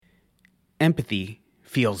empathy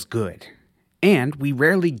feels good, and we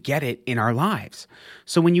rarely get it in our lives.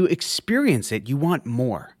 So when you experience it, you want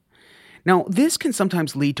more. Now, this can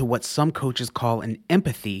sometimes lead to what some coaches call an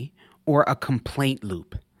empathy or a complaint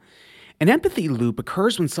loop. An empathy loop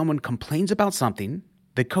occurs when someone complains about something,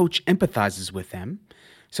 the coach empathizes with them,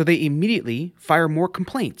 so they immediately fire more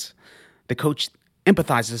complaints. The coach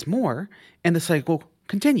empathizes more, and the cycle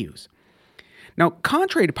continues. Now,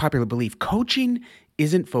 contrary to popular belief, coaching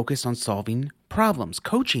isn't focused on solving problems.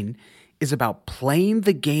 Coaching is about playing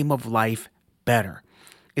the game of life better.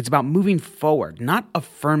 It's about moving forward, not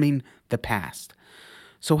affirming the past.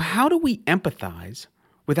 So how do we empathize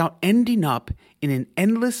without ending up in an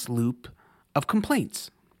endless loop of complaints?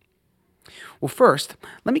 Well, first,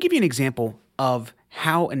 let me give you an example of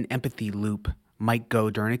how an empathy loop might go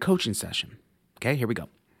during a coaching session. Okay, here we go.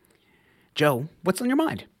 Joe, what's on your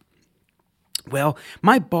mind? Well,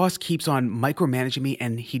 my boss keeps on micromanaging me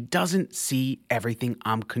and he doesn't see everything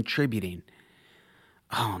I'm contributing.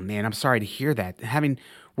 Oh man, I'm sorry to hear that. Having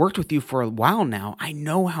worked with you for a while now, I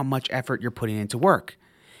know how much effort you're putting into work.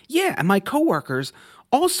 Yeah, and my coworkers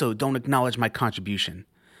also don't acknowledge my contribution.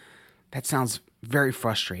 That sounds very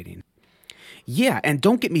frustrating. Yeah, and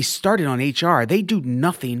don't get me started on HR. They do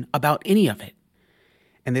nothing about any of it.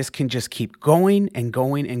 And this can just keep going and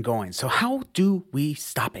going and going. So how do we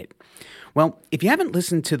stop it? Well, if you haven't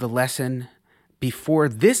listened to the lesson before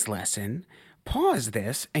this lesson, pause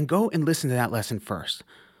this and go and listen to that lesson first.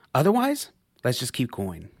 Otherwise, let's just keep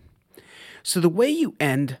going. So the way you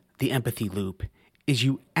end the empathy loop is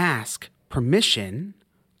you ask permission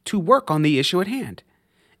to work on the issue at hand.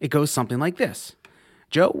 It goes something like this.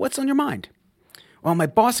 Joe, what's on your mind? Well, my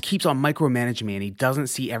boss keeps on micromanaging me and he doesn't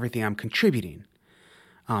see everything I'm contributing.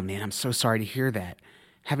 Oh man, I'm so sorry to hear that.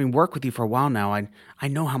 Having worked with you for a while now, I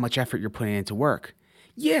know how much effort you're putting into work.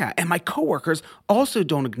 Yeah, and my coworkers also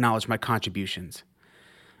don't acknowledge my contributions.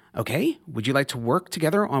 Okay, would you like to work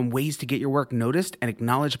together on ways to get your work noticed and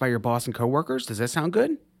acknowledged by your boss and coworkers? Does that sound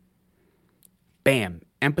good? Bam,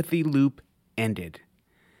 empathy loop ended.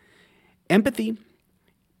 Empathy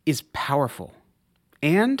is powerful,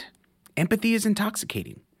 and empathy is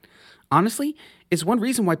intoxicating. Honestly, it's one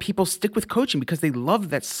reason why people stick with coaching, because they love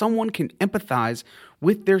that someone can empathize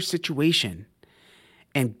with their situation.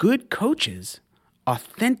 And good coaches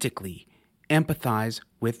authentically empathize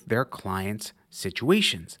with their clients'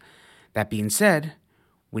 situations. That being said,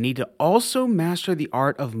 we need to also master the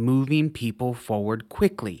art of moving people forward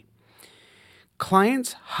quickly.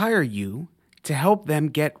 Clients hire you to help them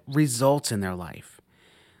get results in their life.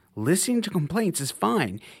 Listening to complaints is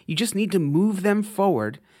fine. You just need to move them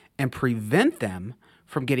forward and prevent them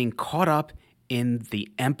from getting caught up in the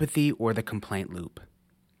empathy or the complaint loop.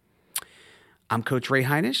 I'm Coach Ray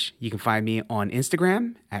Heinisch. You can find me on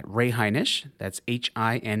Instagram at Ray Heinisch. That's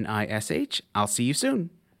H-I-N-I-S-H. I'll see you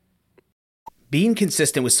soon. Being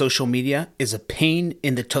consistent with social media is a pain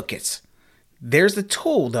in the tuchus. There's the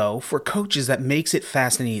tool, though, for coaches that makes it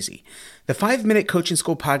fast and easy. The 5-Minute Coaching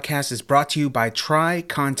School podcast is brought to you by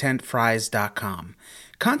TryContentFries.com.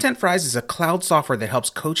 Content Fries is a cloud software that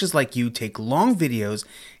helps coaches like you take long videos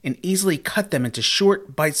and easily cut them into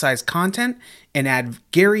short, bite-sized content and add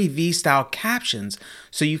Gary Vee style captions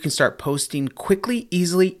so you can start posting quickly,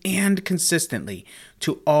 easily, and consistently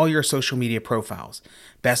to all your social media profiles.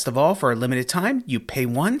 Best of all, for a limited time, you pay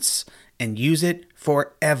once and use it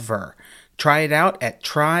forever. Try it out at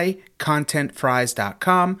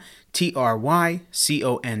TryContentFries.com,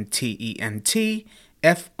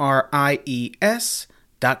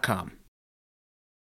 TryContentFries.com.